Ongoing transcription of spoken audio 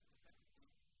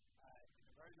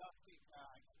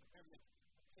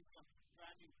taking a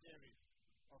brand new series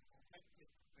of authentic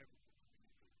biblical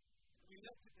community. We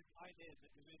looked at this idea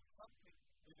that there is something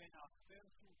within our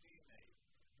spiritual DNA,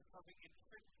 there's something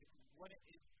intrinsic in what it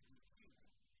is to be human,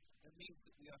 that means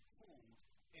that we are called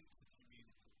into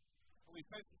community. And we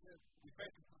focus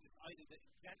on this idea that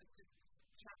in Genesis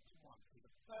chapter 1, so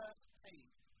the first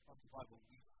page of the Bible,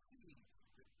 we see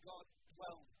that God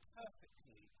dwells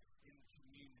perfectly in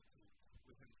community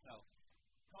with himself.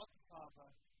 God the Father,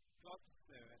 God the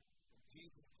Spirit, and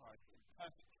Jesus Christ in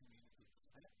perfect community.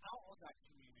 And out of that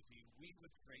community, we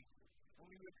were created. And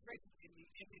we were created in the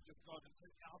image of God. And so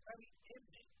our very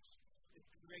image is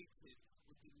created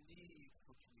with the need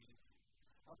for community.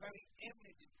 Our very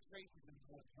image is created as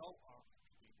a result of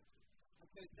community. And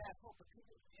so therefore, because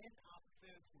it's in our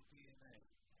spiritual DNA,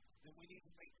 then we need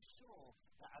to make sure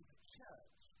that as a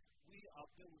church, we are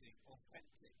building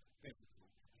authentic biblical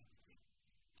community.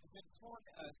 And so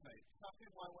this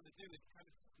afternoon what I want to do is kind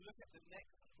of look at the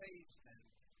next stage then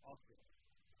of this.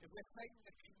 If we're saying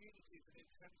that community is an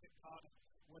intrinsic part of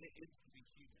what it is to be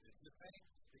human, if we're saying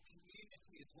that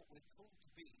community is what we're called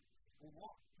to be, well,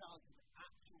 what does an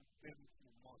actual biblical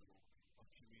model of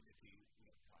community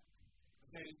look like? And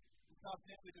so this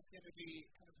afternoon we're just going to be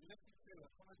kind of looking through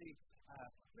some of the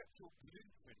scriptural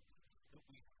blueprints that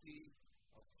we see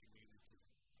of community.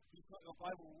 If you've got your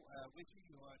Bible with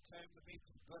you, or turn with me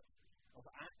to the book of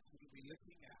Acts. We're going to be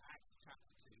looking at Acts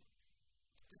chapter 2.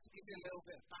 Just to give you a little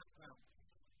bit of background,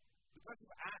 the book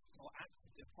of Acts, or Acts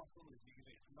of the Apostle, as you give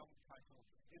it its long title,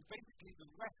 is basically the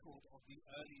record of the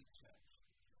early church.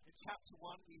 In chapter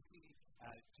 1, we see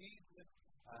Jesus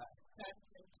ascend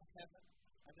into heaven,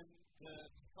 and then the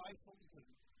disciples and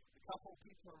a couple of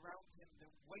people around him,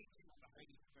 they're waiting on the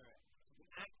Holy Spirit. In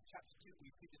Acts chapter 2, we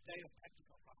see the day of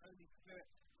Pentecost, the Holy Spirit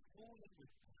falling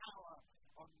with power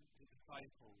on the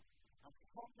disciples. And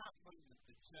from that moment,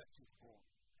 the church is born.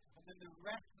 And then the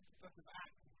rest of the book of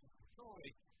Acts is the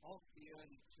story of the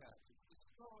early church. It's the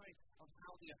story of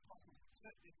how the apostles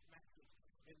took this message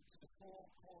into the four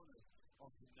corners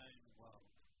of the known world.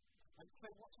 And so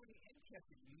what's really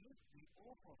interesting, we look at the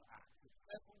author of Acts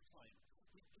several times.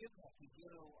 He gives us these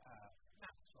little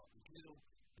snapshots, these little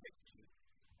pictures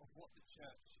of what the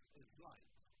church is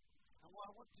like. And what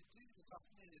I want to do this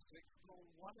afternoon is to explore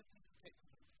one of these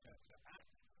pictures of the church. So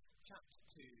Acts chapter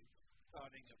 2,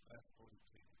 starting at verse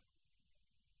 42.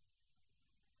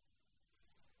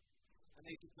 And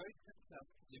they devoted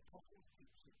themselves to the apostles'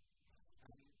 teaching,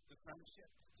 and the fellowship,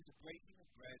 to the breaking of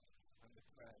bread, and the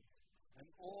prayers. And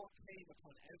awe came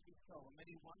upon every soul, and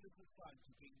many wonders of signs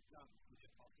were being done through the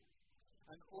apostles.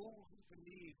 And all who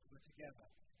believed were together,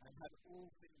 and had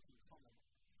all things in common.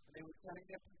 And they were selling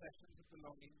their possessions and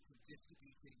belongings, and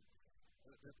distributing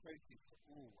the proceeds to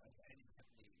all as any had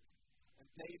need. And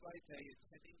day by day,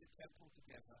 attending the temple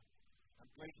together, and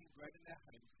breaking bread in their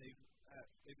homes,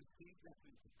 they received their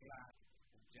food with glad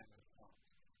and generous hearts,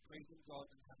 praising God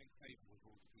and having favor with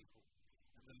all the people.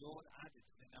 And the Lord added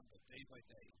to their number day by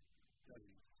day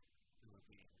those who were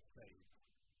being saved.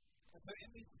 And so in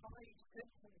these 5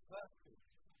 simple verses,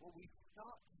 what we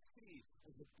start to see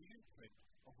is a blueprint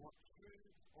of what true,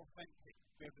 authentic,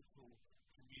 biblical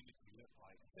community look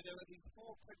like. So there are these 4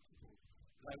 principles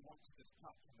that I want to just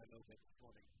touch on a little bit this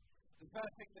morning. The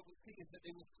first thing that we see is that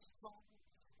they were strong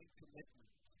in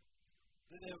commitment,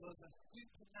 that there was a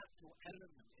supernatural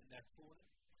element in their calling,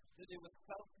 that they were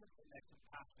selfless in their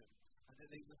compassion, and that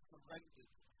they were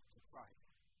surrendered to Christ.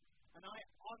 And I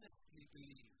honestly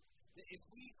believe that if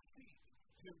we seek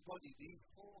to embody these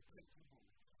 4 principles,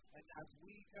 and as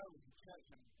we go as a church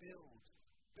and build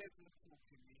biblical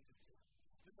community,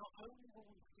 that not only will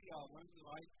we see our own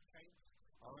lives change,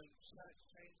 our own church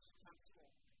change,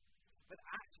 transform, but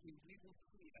actually we will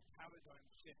see a paradigm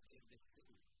shift in this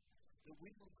city. That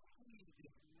we will see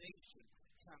this nation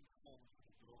transformed for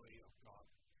the glory of God.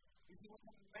 You see, what's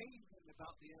amazing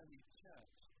about the early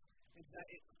church is that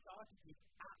it started with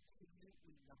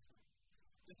absolutely nothing.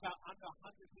 Just about under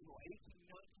 100 people, 80,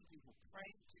 90 people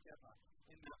praying together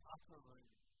in that upper room.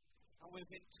 And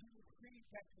within 2-3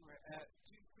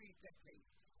 decades,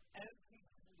 every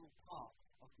single part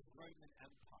of the Roman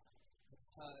Empire had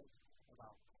heard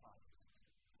about Christ.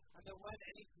 And there weren't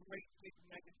any great big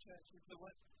mega churches, there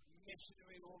weren't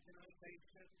missionary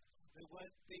organizations, there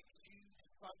weren't big huge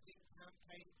funding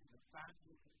campaigns and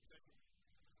evangelism churches,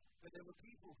 but there were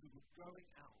people who were going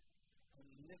out and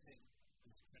living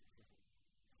this principle.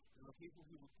 There were people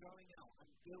who were going out and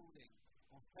building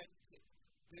authentic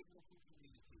biblical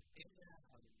community in their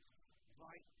homes,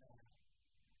 right there.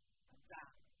 And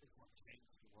that is what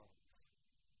changed the world.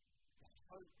 The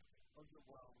hope of the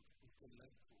world is the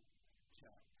local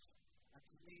church. And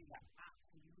to me, that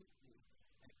absolutely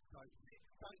excites me.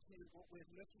 Excites me that what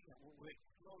we're looking at, what we're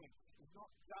exploring, is not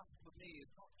just for me,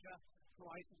 it's not just so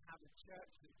I can have a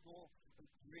church that's more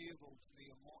agreeable to me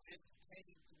or more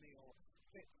entertaining to me or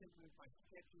fits in with my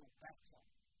schedule better.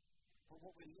 But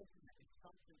what we're looking at is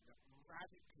something that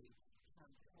radically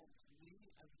transforms me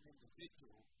as an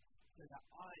individual so that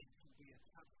I can be a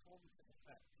transformative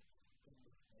effect in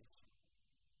this nation.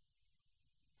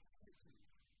 Cities,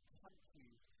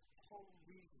 countries, whole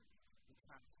regions are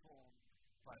transformed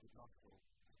by the gospel.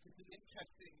 This is an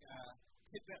interesting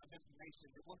tidbit of information.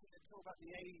 It wasn't until about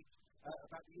the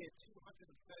year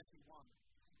 231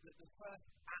 that the first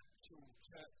actual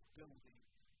church building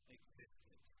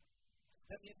existed.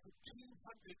 That means for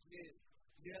 200 years,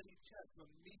 the early church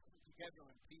were meeting together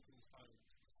in people's homes.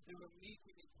 They were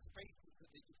meeting in spaces that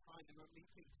they could find. They were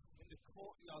meeting in the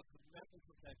courtyards of members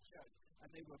of their church. And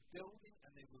they were building,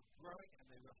 and they were growing, and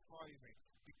they were thriving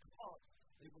because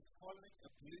they were following a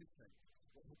blueprint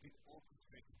that had been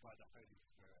orchestrated by the Holy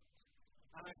Spirit.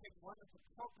 And I think one of the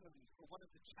problems, or one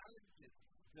of the challenges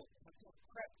that has sort of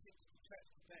crept into the church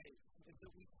today is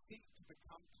that we seek to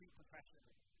become too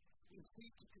professional. We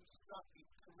seek to construct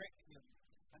these curriculums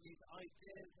and these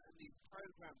ideas and these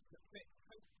programs that fit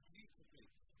so beautifully.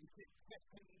 You fit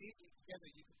so neatly together.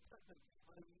 You can put them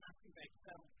on a massive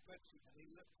Excel spreadsheet and they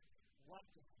look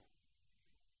wonderful.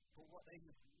 But what they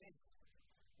have missed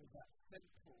is that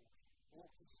simple,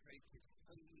 orchestrated,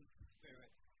 Holy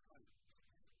Spirit-soaked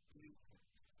blueprint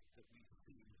that we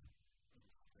see in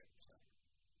Scripture.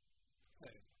 So,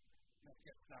 let's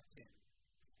get stuck in.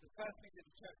 The first thing that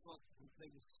the church was they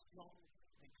were strong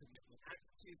in commitment.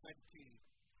 Acts 2:22.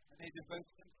 And they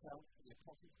devoted themselves to the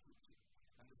apostles' teaching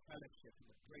and the fellowship and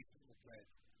the breaking of bread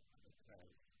and the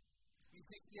prayers. You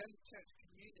see, the early church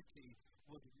community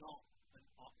was not an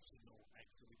optional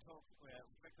extra. We talked about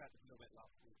this a little bit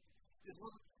last week. This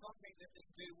wasn't something that they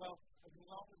could do, well, as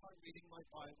long as I'm reading my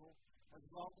Bible, as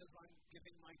long as I'm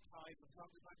giving my tithe, as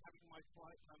long as I'm having my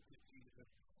quiet times with Jesus,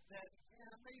 then,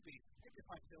 maybe if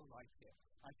I feel like it,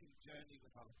 I can journey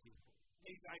with other people.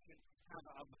 Maybe I can have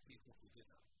other people for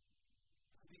dinner.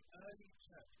 The early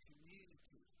church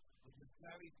community was the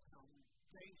very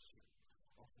foundation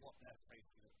of what their faith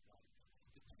looked like.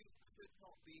 The two could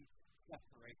not be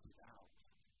separated out.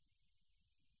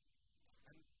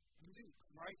 And Luke,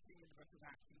 writing in the book of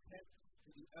Acts, he says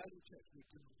that the early church were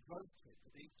devoted,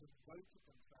 that they devoted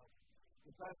themselves.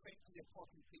 The first thing to the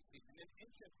apostles' teaching, and then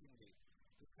interestingly,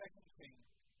 the second thing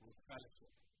was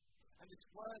fellowship. And this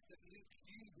word that Luke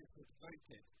uses for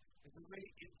devoted is a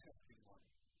really interesting one.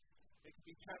 It can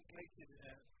be translated in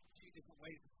a few different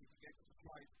ways if you can get to the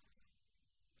slide.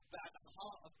 But at the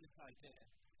heart of this idea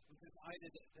was this idea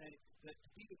that to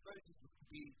be devoted was to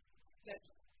be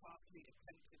steadfastly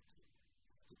attentive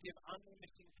to give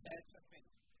unremitting care to Him,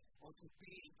 or to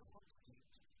be in constant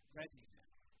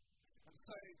readiness. And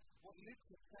so, what Luke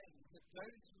was saying is that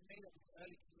those who made up this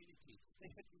early community, they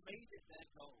had made it their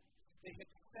goal. They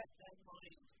had set their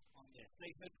mind on this.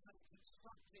 They had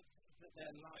constructed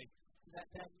their life so that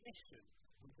their mission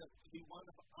was to be one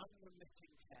of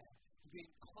unremitting care, to be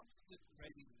in constant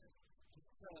readiness to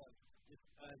serve this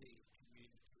early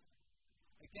community.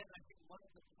 Again, I think one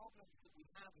of the problems that we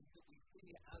have is that we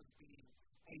see it as being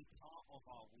a part of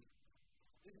our week.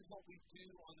 This is what we do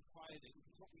on a Friday. This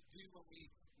is what we do when we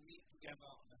meet together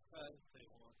on a Thursday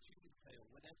or a Tuesday or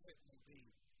whatever it may be.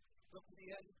 But for the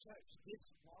early church, this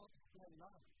was their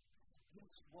life.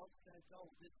 This was their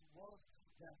goal. This was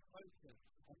their focus.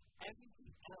 And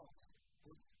everything else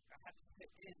had to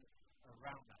fit in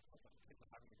around that. So the kids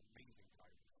are having an amazing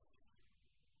time.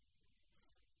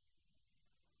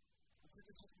 And so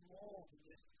this was more than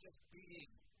just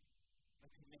being a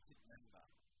committed member.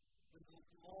 This was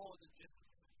more than just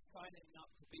signing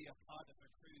up to be a part of a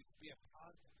crew, to be a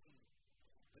part of a team.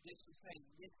 But this was saying,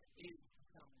 this is the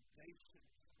foundation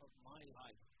of my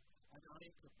life, and I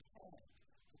am prepared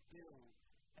to build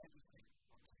everything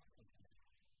on top of this.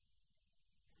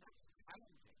 And that's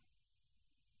challenging.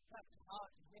 That's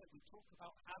hard to hear. We talk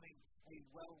about having a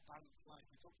well-balanced life.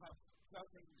 We talk about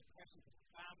juggling the pressures of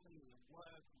family and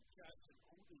work and church and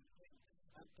all these things.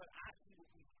 But actually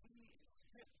what we see in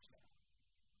Scripture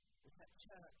is that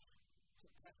church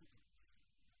took precedence.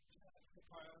 Church took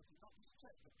priority. Not just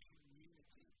church, but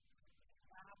community.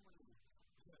 Family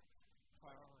took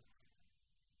priority.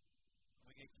 And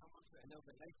we're going to come on to it a little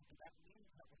bit later, but that means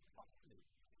that was costly.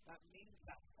 That means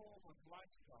that form of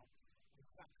lifestyle was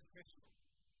sacrificial.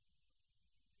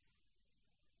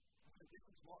 And so this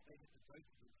is what they had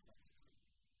devoted themselves to.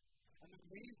 And the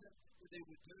reason that they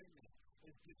were doing this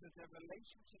is because their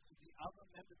relationships with the other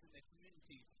members in their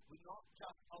community were not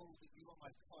just, oh, that you are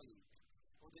my colleague,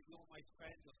 or that you're my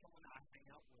friend or someone that I hang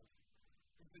out with.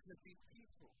 It's because these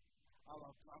people are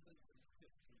our brothers and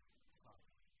sisters in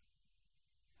Christ.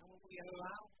 And when we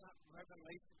allow that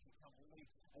revelation to come, when we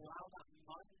allow that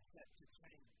mindset to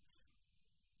change,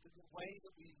 that the way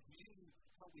that we view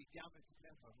how we gather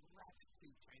together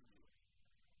radically changes.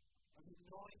 As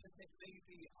annoying as it may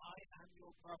be, I am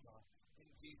your brother in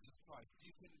Jesus Christ.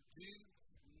 You can do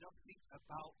nothing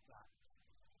about that.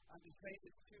 And the same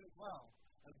is true as well.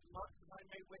 As much as I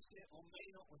may wish it or may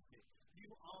not wish it, you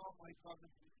are my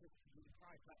brothers and sisters in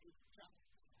Christ. That is just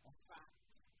a fact.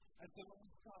 And so when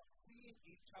we start seeing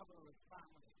each other as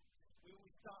family, when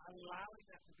we start allowing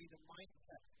that to be the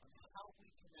mindset of how we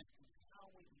connect and how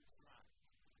we interact,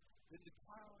 then the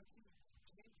priority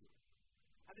changes.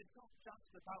 And it's not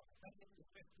just about spending the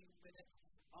 15 minutes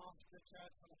after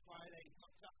church on a Friday. It's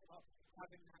not just about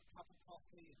having that cup of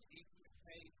coffee and eating a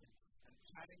cake and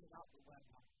chatting about the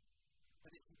weather.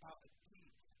 But it's about a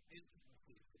deep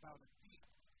intimacy. It's about a deep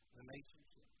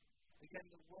relationship. Again,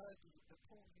 the word that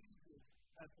Paul uses,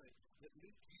 that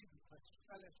Luke uses for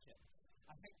fellowship.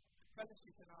 I think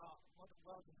fellowship in our modern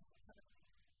world is kind of,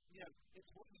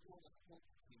 it's what you do on a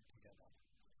sports team together.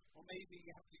 Or maybe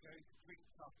you have to go to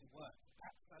drinks after work.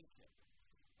 That's fellowship.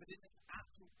 But in its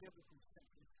actual biblical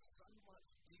sense, it's so much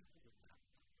deeper than that.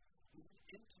 There's an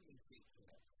intimacy to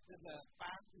it. There's a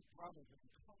band of brothers, there's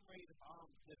a comrade of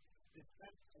arms, there's this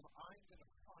sense of I'm going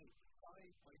to fight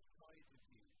side by side with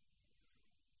you.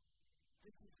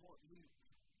 This is what Luke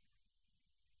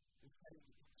is saying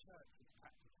that the church is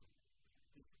practicing.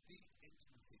 This deep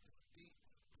intimacy, this deep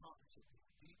partnership, this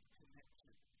deep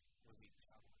connection with each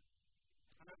other.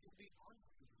 And I'm going to be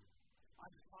honest with you, I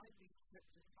find these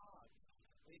scriptures hard.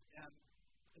 It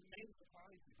may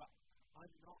surprise you, but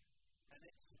I'm not an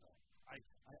extrovert.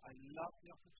 I love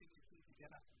the opportunity to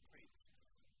get up and preach,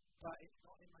 but it's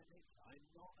not in my nature. I'm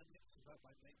not an extrovert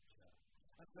by nature.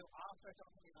 And so after I got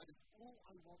something like this, all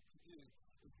I want to do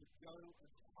is to go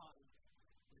and hide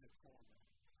in a corner.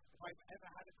 If I've ever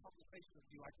had a conversation with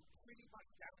you, I can pretty much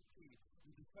guarantee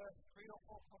you the first 3 or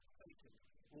 4 conversations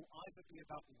will either be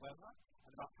about the weather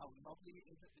and about how lovely it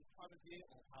is at this time of year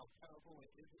or how terrible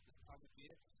it is at this time of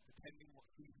year, depending what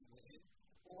season we're in.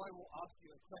 Or I will ask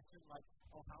you a question like,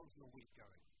 how's your week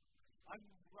going? I'm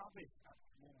rubbish at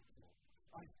small talk.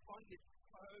 I find it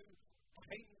so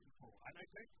painful, and I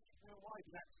don't know why,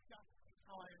 but that's just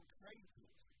how I am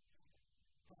created.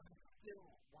 But I still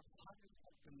 100%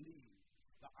 believe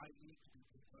that I need to be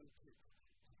devoted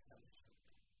to fellowship.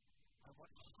 I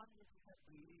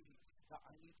 100% believe that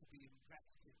I need to be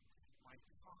investing my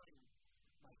time,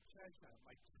 my treasure,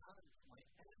 my talents, my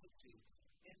energy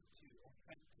into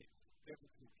authentic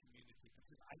biblical community,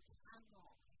 because I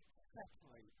cannot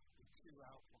separate the two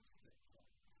out from Scripture.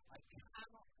 I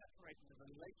cannot separate the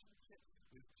relationship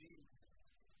with Jesus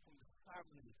from the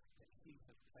family that He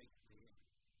has placed me in.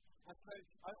 And so,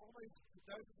 I almost, for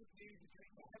those of you who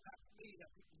think, that's me,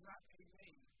 that's exactly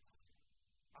me,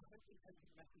 I hope this is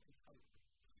a message of hope.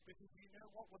 Because you know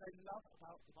what I love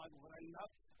about the Bible, what I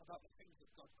love about the things that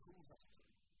God calls us to,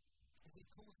 is He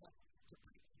calls us to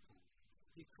principles.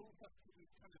 He calls us to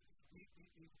these kind of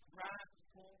these grand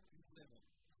forms of living.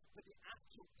 But the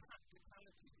actual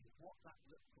practicalities of what that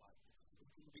looks like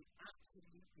is going to be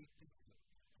absolutely different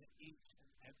to each and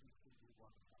every single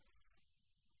one of us.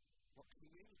 What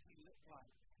community looks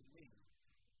like to me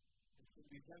is going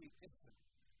to be very different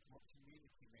from what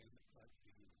community may look like to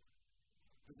you.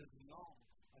 But as long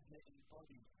as it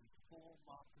embodies these 4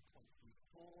 marker points, these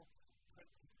 4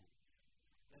 principles,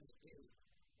 then it is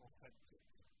authentic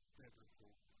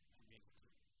biblical community.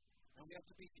 And we have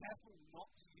to be careful not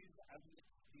to use it as an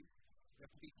excuse. We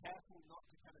have to be careful not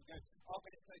to kind of go,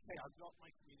 but it's okay, I've got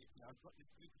my community, I've got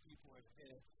this group of people over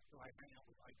here who I hang out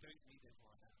with, I don't need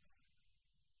everyone else.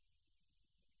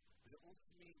 But it also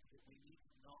means that we need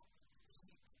to not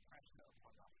keep pressure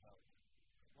upon ourselves.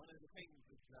 One of the things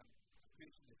is,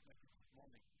 preaching this message this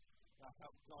morning, that I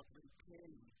felt God really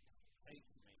clearly say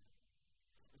to me,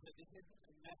 is that this isn't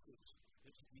a message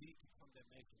that should lead to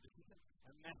condemnation. This isn't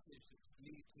a message that should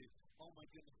lead to, oh my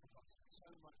goodness, I've got so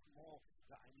much more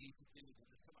that I need to do, that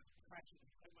there's so much pressure,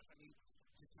 there's so much I need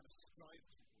to kind of strive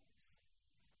towards.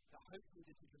 That hopefully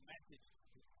this is a message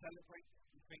that celebrates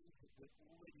the things that we're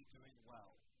already doing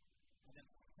well, and then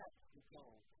sets the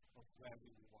goal of where we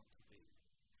will want to be.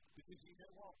 Because you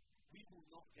know what? We will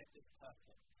not get this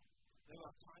perfect. There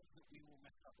are times that we will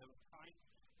mess up. There are times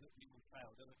that we will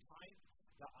fail. There are times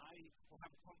that I will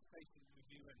have a conversation with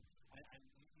you and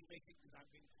you may think that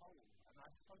I'm being cold, and I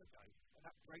apologize. And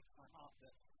that breaks my heart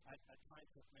that at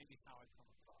times that's maybe how I come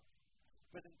across.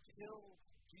 But until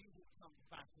Jesus comes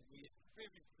back and we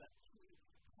experience that true,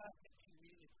 perfect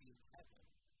community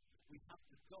We have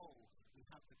the goal. We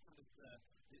have the kind of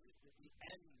the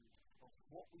end of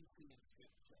what we see in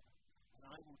Scripture. And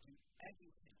I will do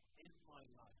everything in my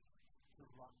life to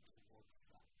run towards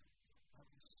that. I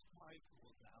will strive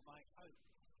towards that. And my hope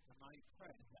and my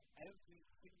prayer is that every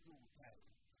single day,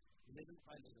 little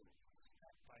by little,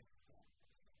 step by step,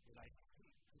 that I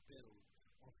seek to build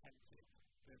authentic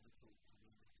biblical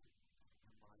community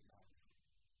in my life.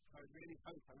 So I really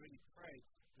hope, I really pray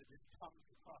that this comes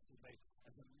across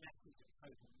as a message of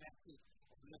hope, a message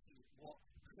of looking at what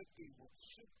could be, what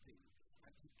should be,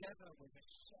 and together with a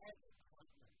shared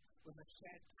excitement, with a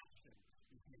shared passion,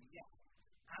 we say, yes,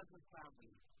 as a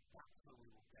family, that's where we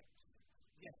will get to.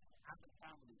 Yes, as a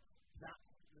family,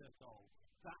 that's the goal,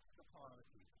 that's the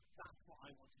priority, that's what I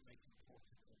want to make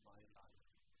important in my life.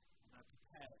 And I'm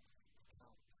prepared to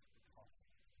count the cost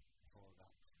for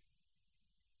that.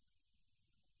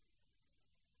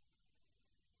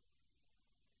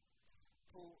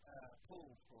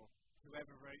 Paul, or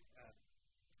whoever wrote the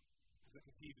book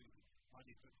of Hebrews,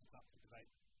 Monday put this up for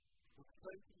debate, was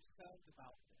so concerned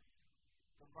about this,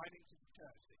 from writing to the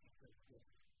church that he says this,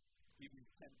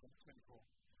 Hebrews 10 verse 24,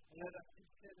 and let us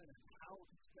consider how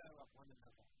to stir up one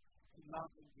another to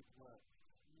love and good work,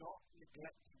 not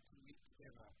neglecting to meet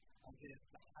together as is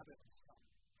the habit of some,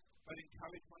 but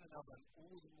encourage one another and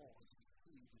all the more as we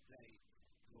see the day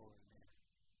drawing near.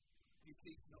 You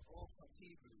see, the author of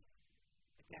Hebrews,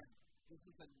 again, this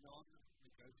is a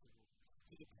non-negotiable.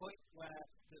 To the point where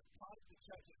the part of the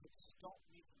church that had stopped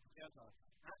meeting together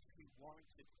actually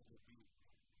warranted a rebuke.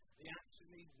 They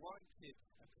actually warranted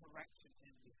a correction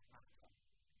in this matter.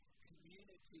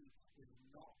 Community is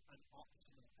not an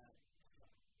optional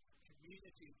element.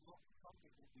 Community is not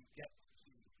something that we get to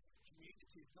choose.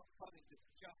 Community is not something that's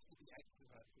just for the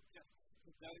extroverts, it's just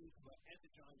for those who are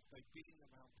energized by being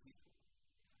around people.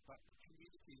 But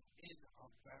community is in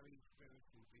our very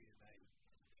spiritual DNA.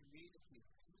 Community is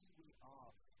who we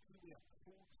are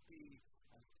called to be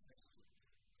as Christians.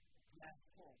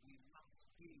 Therefore, we must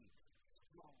be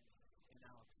strong in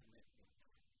our commitment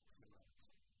to it.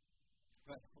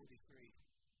 Verse 43,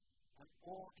 and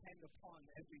awe came upon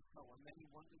every soul, and many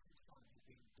wonders and signs were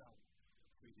being done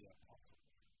through the apostles.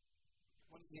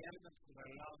 One of the elements that I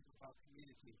love about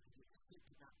community is that it's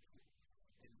supernatural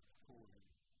in its calling.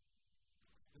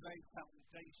 The very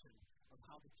foundation of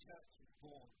how the church was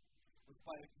born was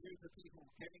by a group of people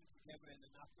getting together in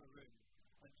an upper room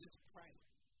and just praying.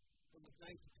 There was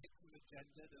no particular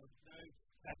agenda, there was no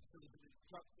sense, there was an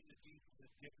instruction that Jesus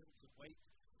had given to wait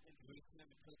in Jerusalem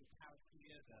until the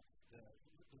parousia,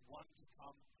 the one to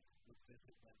come, would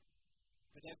visit them.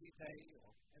 But every day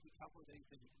or every couple of days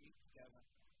they would meet together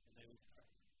and they would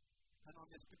pray. And on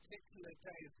this particular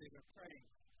day as they were praying,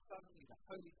 suddenly the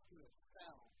Holy Spirit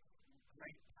fell in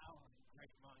great power and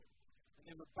great might. And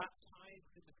they were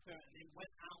baptized in the Spirit, and they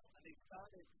went out and they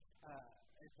started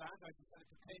evangelizing, started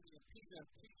proclaiming, and Peter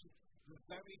preaches the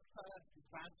very first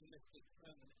evangelistic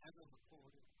sermon ever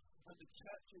recorded. And the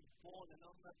church is born, and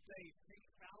on that day,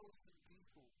 3,000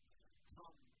 people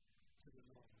come to the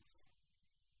Lord.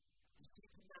 The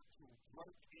supernatural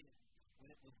broke in when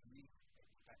it was least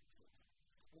expected.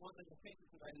 And one of the things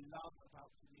that I love about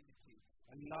community,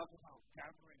 I love about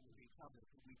gathering with each other, is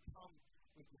that we come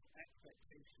with this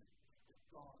expectation that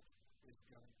God is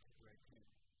going to break in.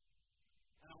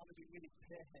 And I want to be really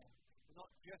clear here. We're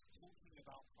not just talking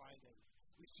about Fridays.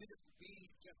 We shouldn't be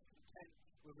just content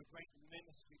with a great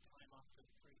ministry time after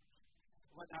the preach.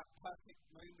 When that perfect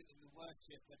moment in the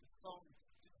worship, where the song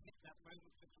just hit that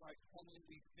moment just right, suddenly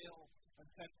we feel a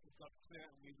sense of God's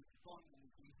Spirit and we respond and we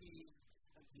see healing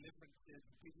and deliverances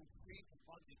and people free from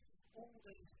bondage. All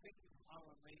those things are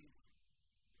amazing.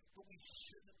 But we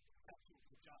shouldn't settle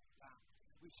for just that.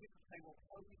 We shouldn't say, well,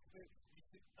 Holy Spirit, you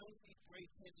can only break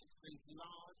into these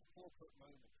large corporate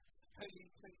moments. Holy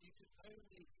Spirit, you can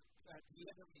only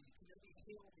deliver me, you can only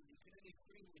heal me, you can only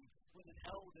free me when an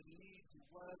elder leads a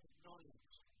word of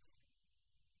knowledge.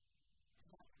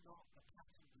 That's not the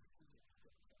pattern we see in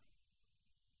Scripture.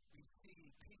 We see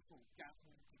people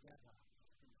gathering together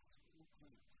in small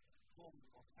groups, forming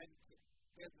authentic,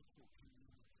 biblical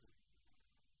community.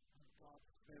 And God's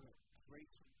Spirit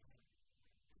breaking in,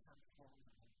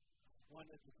 transforming them. One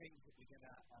of the things that we're going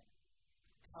to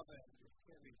cover in this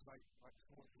series right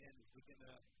towards the end is we're going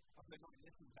to, not in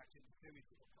this is actually the series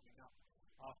that we're coming up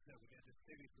after, we're going to do a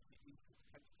series of the Easter to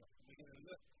Pentecost, and we're going to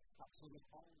look at sort of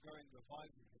ongoing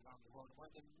revivals around the world. And one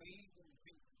of the amazing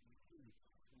things that we see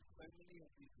in so many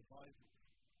of these revivals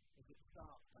is it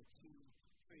starts by 2,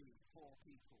 3, 4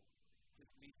 people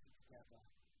just meeting together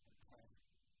and praying.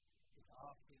 It's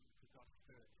asking for God's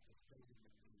Spirit to stay in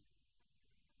the need.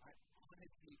 I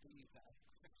honestly believe that as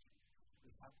Christians,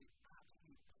 we have the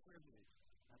absolute privilege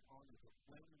and honor that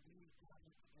when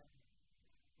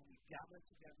we gather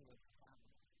together as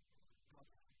family,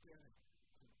 God's Spirit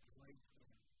can break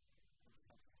in and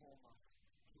transform us,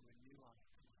 to renew us,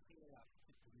 to heal us,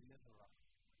 to deliver us.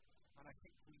 And I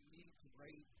think we need to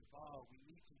raise the bar. We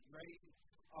need to raise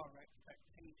our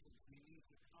expectations. We need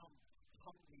to come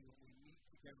humbly when we meet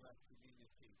together as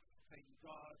community, saying,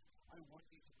 God, I want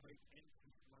you to break into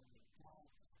this moment. God,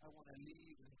 I want to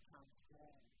lead as a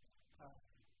transformed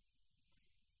person.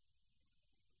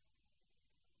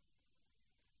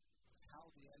 How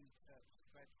the early church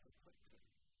spread so quickly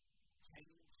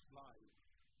changed lives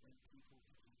when people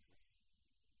to Jesus.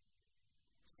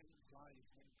 Changed lives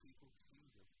when people to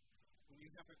Jesus. When you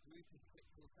have a group of 6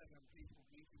 or 7 people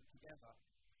meeting together,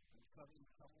 and suddenly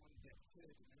someone gets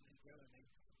cured, and then they go and they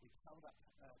tell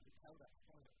that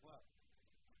story at work.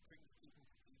 It brings people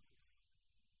to Jesus.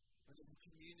 When as a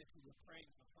community we're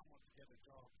praying for someone to get a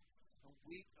job, and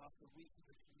week after week as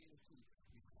a community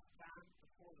we stand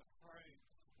before the throne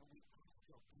and we ask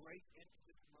God, break into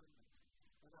this moment.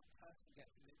 When that person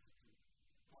gets an interview,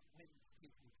 what wins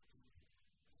people to Jesus?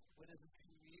 When as a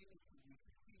community we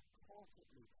seek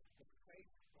corporately the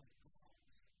face of God,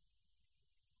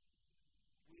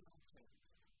 we are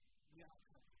changed, we are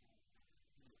transformed,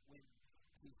 and it wins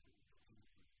people to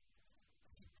Jesus.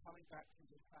 I keep coming back to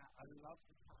this fact. I love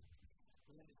the fact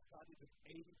that when it started with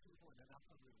 80 people in an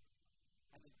upper room,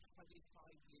 and in 25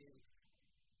 years,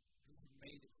 we have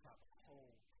made it throughout the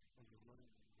whole of the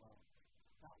Roman world.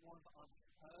 That was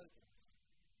unheard of.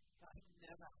 That had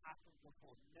never happened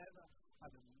before. Never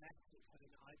had a message, had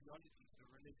an ideology, had a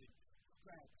religion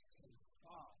spread so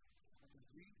fast. And the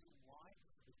reason why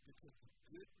is because the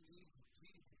good news of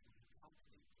Jesus is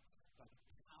accompanied by the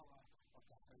power of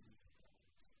the Holy Spirit.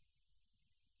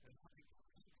 There's something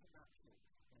supernatural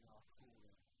in our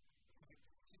calling. Something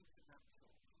supernatural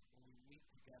when we meet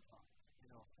together in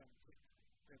our authentic,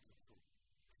 biblical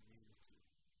community.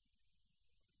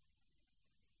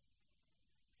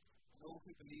 And all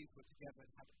who believed were together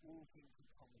and had all things in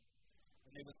common.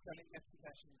 And they were selling their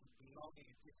possessions and belonging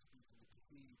and distributing the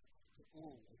proceeds to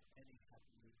all as any had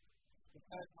need. The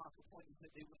third marker point is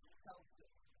that they were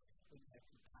selfless in their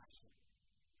compassion.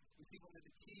 You see, one of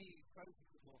the key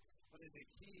focuses, or one of the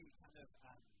key kind of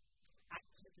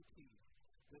activities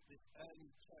that this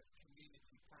early church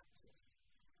community practiced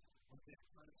was this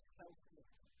kind of selfless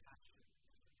compassion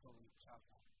for each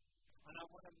other. And I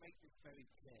want to make this very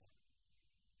clear.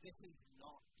 This is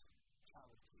not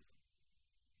charity.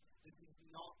 This is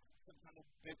not some kind of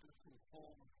biblical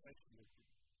form of socialism.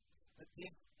 But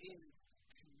this is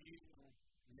communal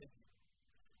living.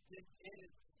 This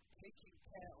is taking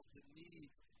care of the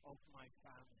needs of my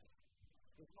family.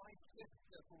 If my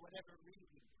sister, for whatever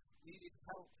reason, needed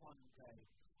help one day,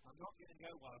 I'm not going to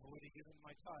go, well, I've already given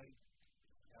my tithe.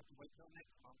 I have to wait till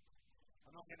next month.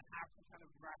 I'm not going to have to kind of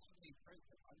rationally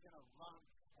process. I'm going to run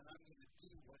and I'm going to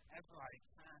do whatever I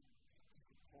can to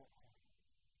support her.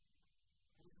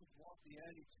 And this is what the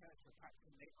early church were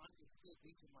practicing. They understood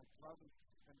these are my brothers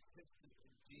and sisters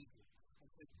in Jesus. And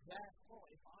so therefore,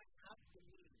 if I have the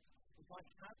means, if I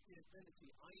have the ability,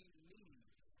 I need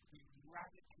to be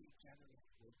radically generous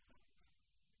with them.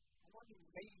 And what an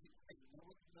amazing thing. There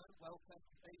was no welfare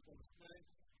state, there was no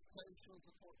social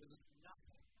support, there was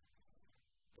nothing.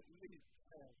 But Luke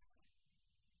says,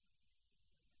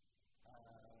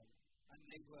 and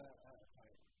they were,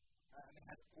 and they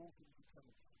had all things in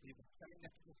common. They were selling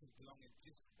their possessions, belonging,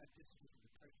 distributing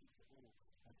the proceeds to all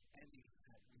as any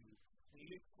had need. In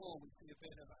Luke 4, we see a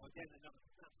bit of, again, another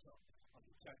snapshot of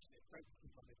the church, and it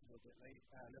focuses on this a little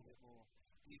bit more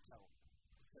detail.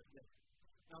 It says this: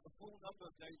 now the full number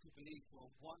of those who believed were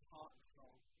of one heart and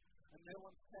soul, and no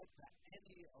one said that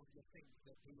any of the things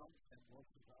that belonged to them was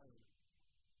his own.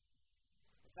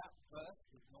 If that verse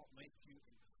does not make you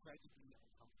incredibly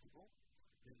uncomfortable,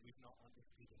 then we've not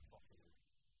understood it properly.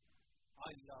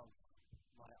 I love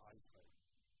my iPhone.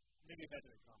 Maybe a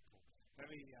better example.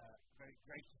 Very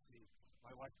graciously,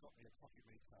 my wife got me a coffee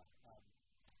maker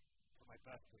for my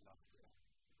birthday last year.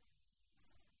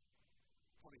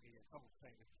 Probably getting in trouble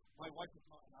saying this. My wife is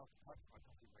not allowed to touch my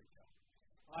coffee maker.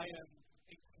 I am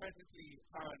incredibly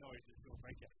paranoid that she'll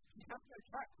break it. She has no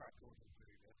track record of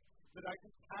doing this, but I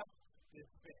just have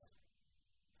this fear.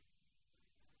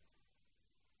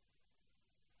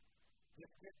 The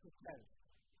scripture says,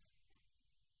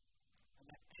 and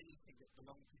that anything that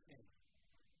belonged to him,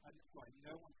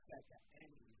 no one said that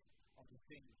any of the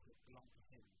things that belonged to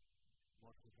him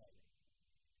was his own.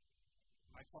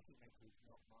 My coffee maker is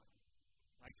not mine.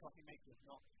 My coffee maker is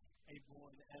not a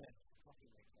Warren Ellis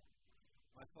coffee maker.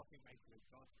 My coffee maker is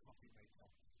God's coffee maker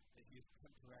that he is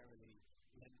temporarily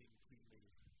lending to me,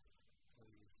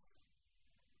 please.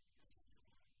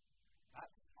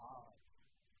 That's hard.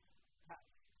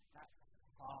 That's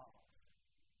hard.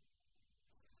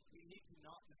 We need to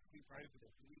not just sweep over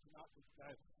this. We need to not just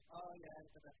go, oh yeah,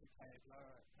 that's okay, blow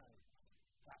it. No,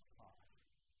 that's hard.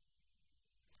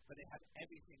 But they had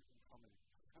everything in common.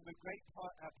 And with great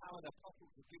power, the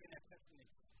apostles were giving their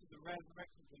testimony to the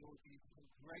resurrection of the Lord Jesus, and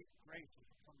great grace was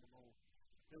upon them all.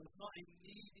 There was not a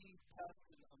needy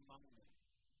person among them.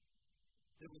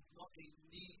 There was not a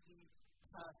needy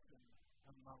person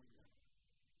among them.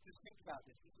 Just think about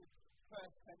this. This is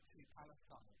first century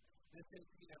Palestine. This is,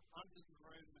 under the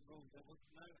Roman rule. There was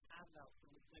no handouts.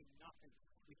 There was no nothing.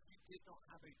 If you did not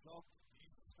have a job, you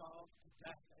starved to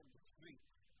death on the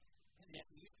streets. And yet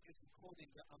Luke is recording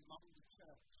that among the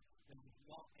church, there was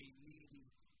not a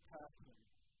needy person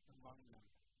among them.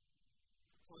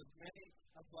 For as many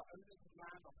as were owners of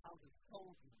land or houses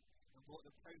sold them and bought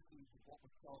the proceeds of what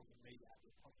was sold and made it at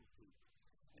the apostles' feet.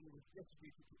 And it was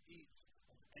distributed to each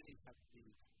as any had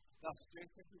need. Thus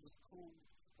Joseph, who was called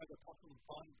by the apostles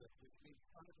Barnabas, which means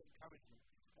son of encouragement,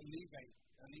 a Levite,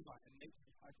 and native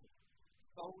of Cyprus,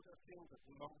 sold a field that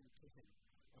belonged to him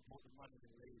and bought the money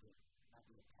and laid it at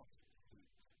the apostles'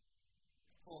 feet.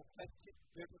 For authentic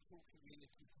biblical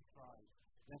community to thrive,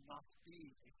 there must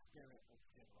be a spirit of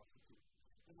generosity.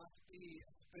 There must be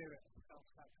a spirit of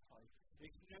self-sacrifice.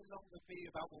 It can no longer be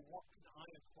about, well, what can I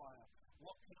acquire?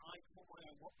 What can I call my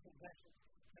own? What possessions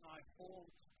can I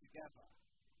hold together?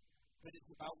 But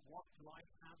it's about what do I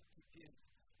have to give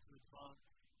to advance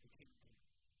the kingdom.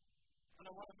 And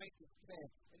I want to make this clear.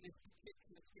 In this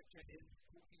particular scripture, it is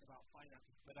talking about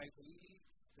finances, but I believe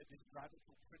that this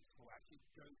radical principle actually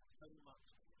goes so much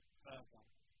further.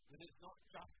 That it's not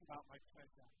just about my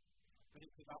treasure, but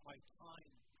it's about my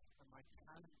time and my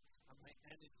talents and my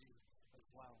energy as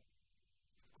well.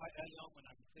 Quite early on when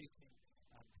I was dating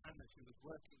Hannah, she was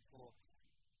working for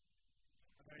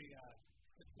a very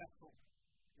successful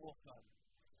law firm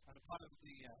and a part of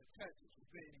the church which was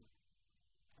being,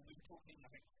 and we were talking, I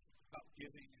think, about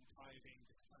giving and tithing,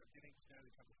 just kind of getting to know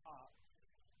each other's heart,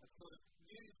 and sort of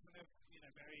knew kind of,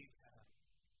 very,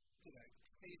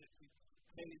 see that she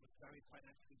clearly was very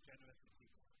financially generous, and she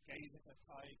gave it her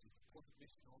tithe, she supported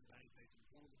mission organizations,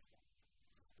 all this stuff.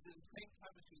 But at the same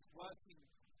time as she was working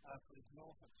for this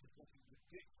law firm, she was working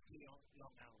ridiculously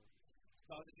long hours,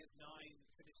 starting at 9,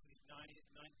 finishing at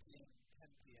 9 p.m.,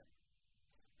 10 p.m.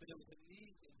 But there was a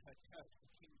need in her church for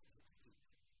King's Street.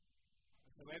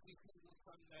 And so every single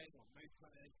Sunday, or most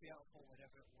Sundays, or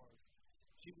whatever it was,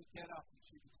 she would get up and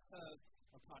she would serve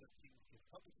a part of King's Kids.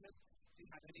 Not because she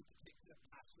had any particular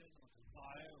passion or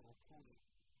desire or calling,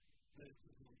 but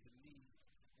because there was a need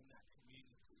in that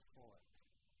community for it.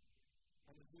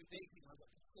 And as we were dating, I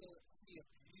got to see a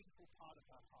beautiful part of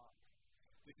her heart.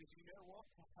 Because you know what?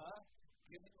 For her,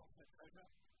 giving of her treasure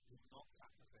was not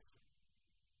sacrificial.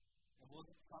 It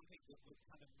wasn't something that would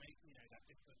kind of make, that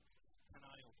difference. Can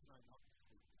I or can I not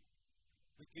speak?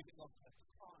 The giving of her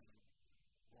time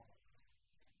was.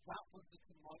 That was the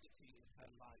commodity in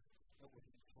her life that was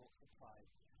in short supply.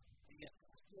 And yet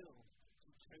still,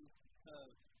 she chose to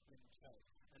serve in church.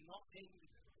 And not in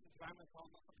some gramophone,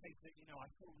 not some place that, I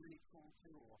feel really cool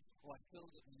too, or I feel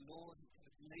that the Lord has kind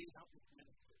of laid out this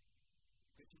ministry.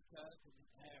 But she served in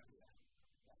an area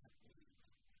that had need.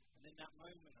 And in that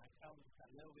moment, I felt a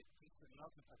little bit deeper in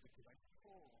love with her because I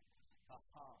saw her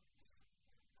heart.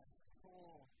 I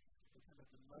saw the kind of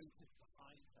the motive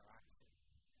behind her action.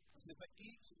 And so for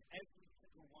each and every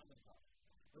single one of us,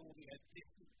 there will be a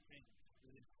different thing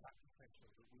that is sacrificial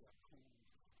that we are called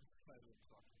to sow into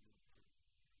our community.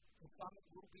 For some, it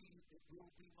will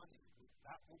be money.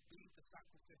 That will be the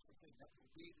sacrificial thing. That will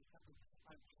be the something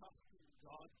I'm trusting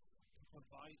God to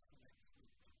provide for next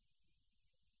week.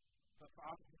 But for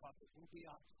others of us, it will be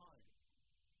our time.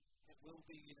 It will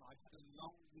be, I've had a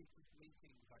long week of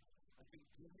meetings. I've been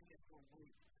doing this all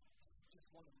week. I just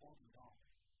want to morning off.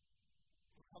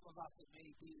 For some of us, it may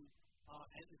be our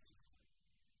energy.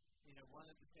 One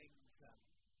of the things,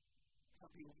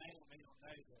 some people may or may not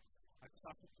know that I've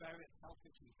suffered various health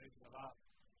issues over the last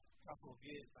couple of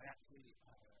years. I actually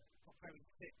got very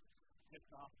sick just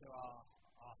after our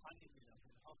honeymoon. I was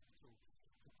in the hospital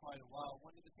for quite a while.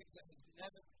 One of the things that has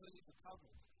never fully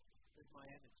recovered is my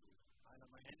energy.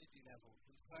 My energy levels.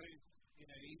 And so,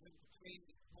 even between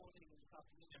this morning and this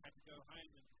afternoon, I had to go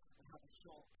home and have a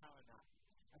short power nap.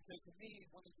 And so for me,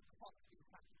 one of the costly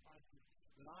sacrifices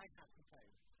that I have to pay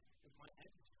is my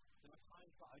energy. There are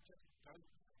times that I just don't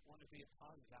want to be a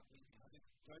part of that meeting. I just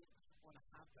don't want to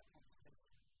have that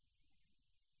conversation.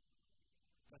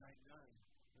 But I know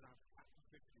that I'm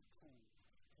sacrificially called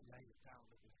to lay it down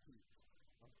at the feet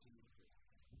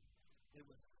They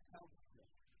were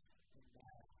selfless in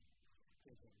their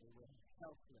giving. They were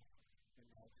selfless in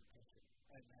their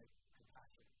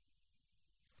compassion.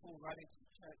 Paul, writing to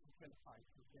the church in Philippi,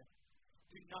 says this: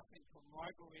 do nothing from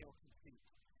rivalry or conceit,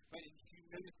 but in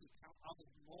humility count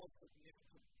others more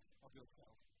significant of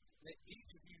yourself. Let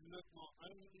each of you look not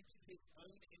only to his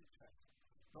own interest,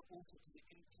 but also to the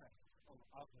interests of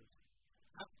others.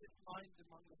 Have this mind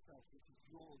among yourselves, which is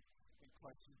yours in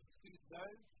Christ Jesus, who,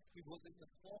 though he was in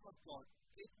the form of God,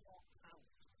 did not count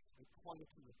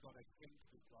equality with God a thing to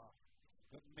be grasped,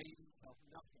 but made himself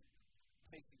nothing,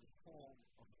 taking the form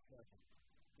of a servant,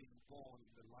 being born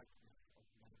in the likeness of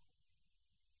men.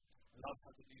 I love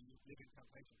how the New Living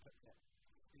Translation puts it.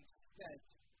 Instead,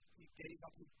 he gave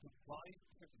up his divine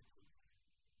privileges.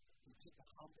 He took the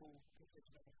humble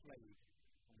position of a slave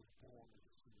and was born as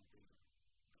a human being.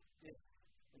 This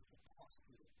is the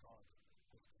posture that God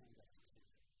has called us to.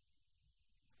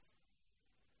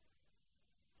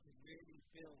 To really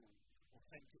build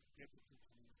authentic biblical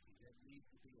community, there needs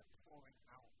to be a pouring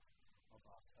out of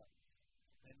ourselves.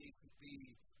 There needs to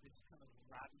be this kind of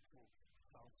radical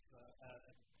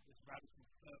this radical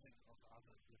serving of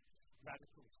others, this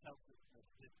radical selflessness,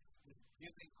 this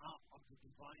giving up of the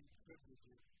divine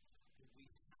privileges that we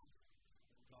have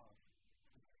in God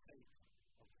for the sake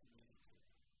of community.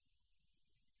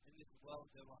 In this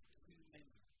world, there are too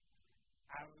many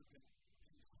arrogant,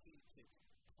 conceited,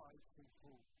 prideful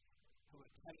fools who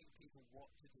are telling people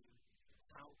what to do,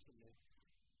 how to live.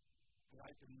 But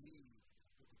I believe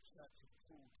that the church is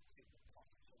called to take the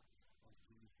posture of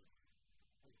Jesus.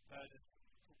 As Bernard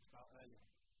talked about earlier,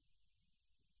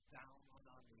 down on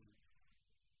our knees,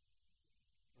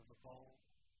 with a bowl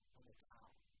and a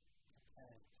towel,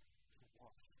 prepared to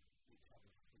wash each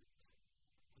other's feet.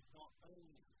 Because not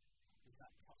only does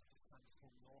that posture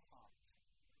transform your heart,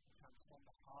 and transform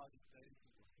the heart of those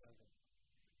who are serving,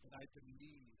 but I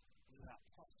believe that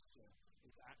posture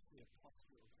is actually a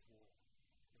posture of war.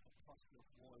 It's a posture of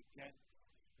war against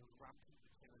the rampant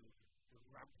materialism, the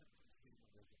rampant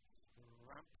consumerism, the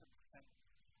rampant sense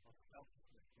of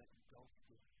selfishness that engulfs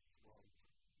this world.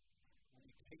 When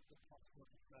we take the posture of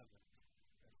a servant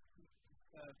and seek to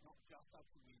serve not just our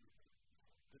community,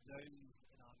 but those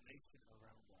in our nation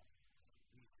around us,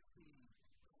 we see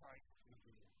Christ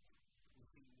revealed. We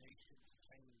see nations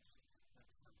changed and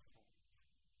transformed.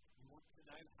 We want to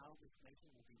know how this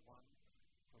nation will be won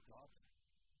for God.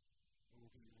 It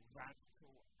will be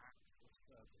radical acts of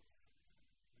service,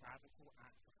 radical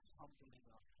acts of humbling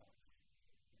ourselves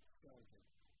and serving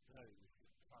those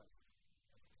that Christ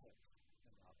has put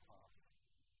in our path.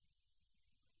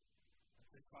 And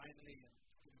so finally, and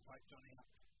to invite Johnny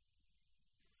up,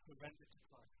 surrender to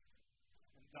Christ,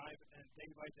 and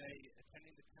day by day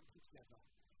attending the temple together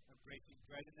and breaking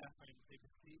bread in their homes, they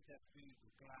received their food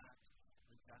with glad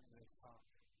and generous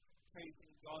hearts,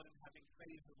 praising God and having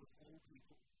favor with all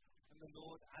people. And the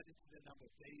Lord added to the number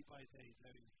day by day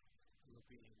those who were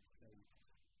being saved.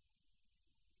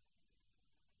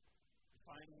 The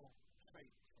final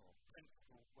trait or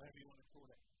principle, whatever you want to call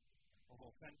it, of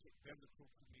authentic biblical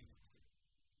community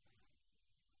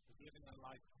is living a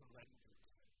life surrendered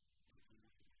to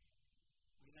Jesus.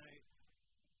 You know,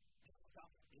 this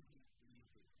stuff isn't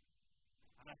easy.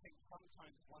 And I think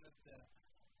sometimes one of the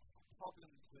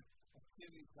problems with a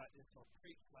series like this or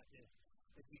preach like this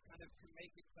is we kind of can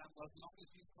make it sound, well, as long as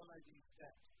you follow these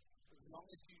steps, as long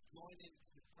as you join into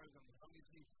this program, as long as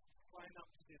you sign up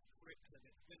to this curriculum,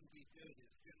 it's going to be good,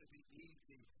 it's going to be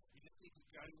easy, you just need to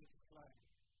go with the flow.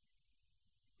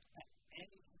 And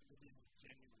anything that is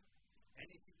genuine,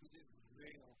 anything that is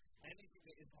real, anything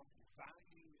that is of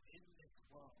value in this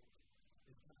world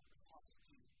is going to cost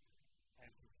you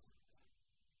everything.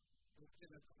 It's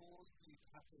going to cause you to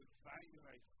have to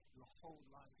evaluate your whole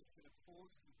life. It's going to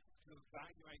cause you to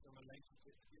evaluate your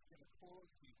relationships. It's going to cause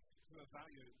you to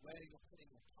evaluate where you're putting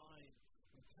your time,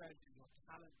 your treasure, your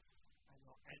talent, and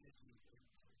your energy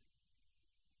into.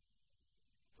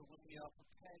 But when we are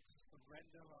prepared to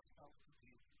surrender ourselves to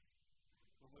Jesus,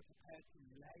 when we're prepared to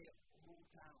lay it all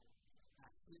down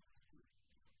at His feet,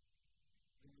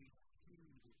 then we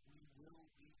see that we will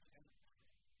be changed,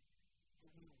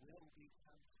 that we will be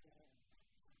transformed,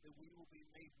 that we will be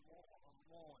made more and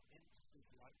more into His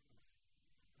likeness.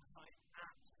 And I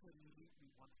absolutely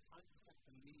 100%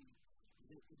 believe that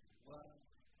it is worth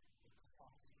the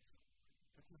cost.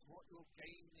 Because what you're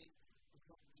gaining is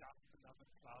not just another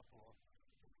club or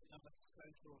just another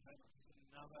social event or just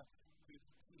another group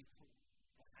of people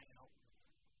to hang out with.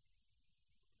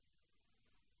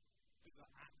 But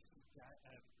you're actually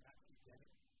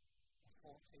getting a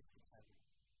foretaste of heaven.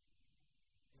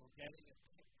 You're getting a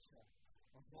picture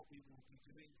of what we will be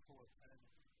doing for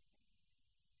eternity.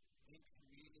 in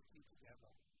community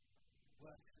together,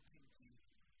 worshiping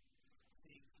Jesus,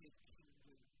 seeing his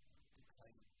kingdom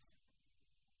proclaimed.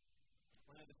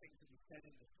 One of the things that we said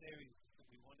in the series is that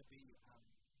we want to be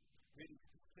really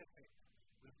specific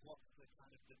with what's the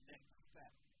kind of the next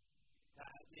step. That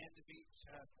at the end of each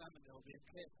sermon there will be a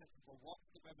clear sense of, well, what's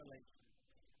the revelation,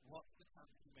 what's the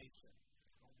transformation,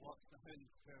 and what's the Holy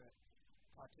Spirit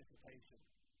participation.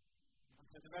 And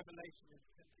so the revelation is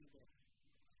simply this,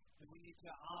 that we need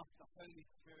to ask the Holy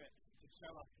Spirit to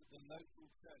show us that the local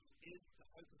church is the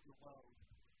hope of the world,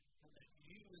 and that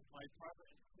you as my brother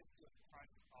and sister of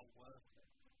Christ are worth it.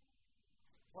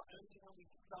 For only when we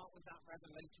start with that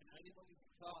revelation, only when we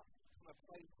start from a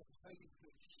place of Holy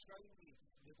Spirit, show me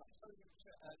that the Holy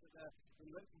Church, the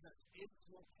local church is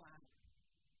your plan.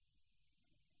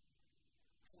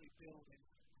 Can we build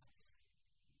into that?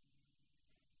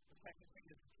 The second thing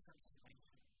is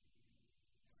transformation.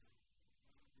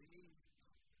 We need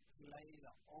to lay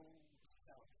the old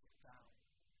self down.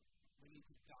 We need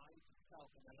to die to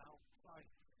self and allow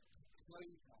Christ to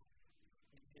clothe us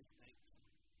in his nature.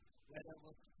 Where there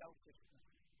was selfishness,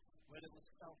 where there was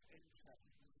self-interest,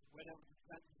 where there was a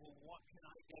sense of, well, what can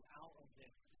I get out of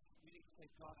this? We need to say,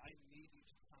 God, I need you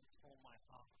to transform my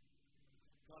heart.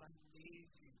 God, I need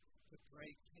you to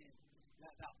break in.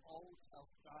 Let that old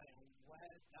self die, and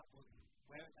where that was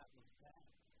there,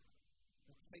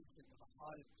 replace it with a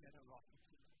heart of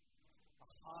generosity, a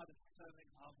heart of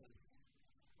serving others,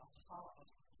 a heart of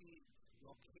seeing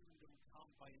your kingdom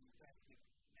come by investing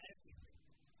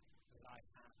everything that I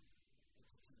have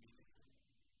into community.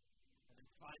 And then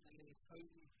finally,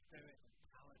 Holy Spirit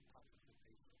empowered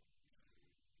participation.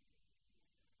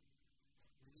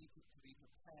 We need to be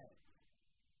prepared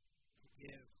to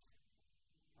give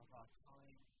of our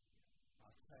time,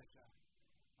 our treasure,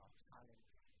 our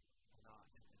talents, and our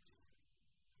energy.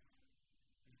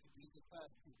 You can be the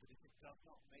first two, but if it does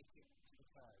not make it to the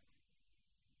third,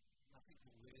 nothing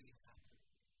will really happen.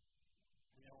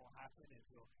 You know what will happen is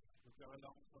you'll go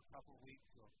along for a couple of weeks,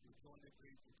 or you'll join a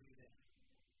group to do this,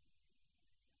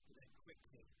 but then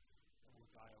quickly it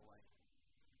will die away.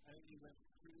 Only when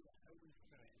through the Holy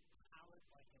Spirit, empowered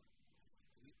by him,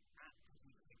 we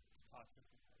actively seek to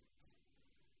participate.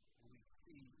 We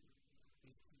see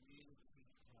these communities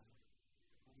grow.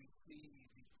 We see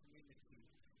these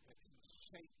communities that can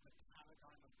shape the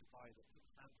paradigm of divide, that can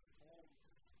transform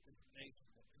this nation,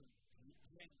 that can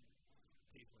bring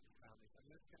people into families. I'm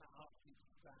just going to ask you to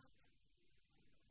stand.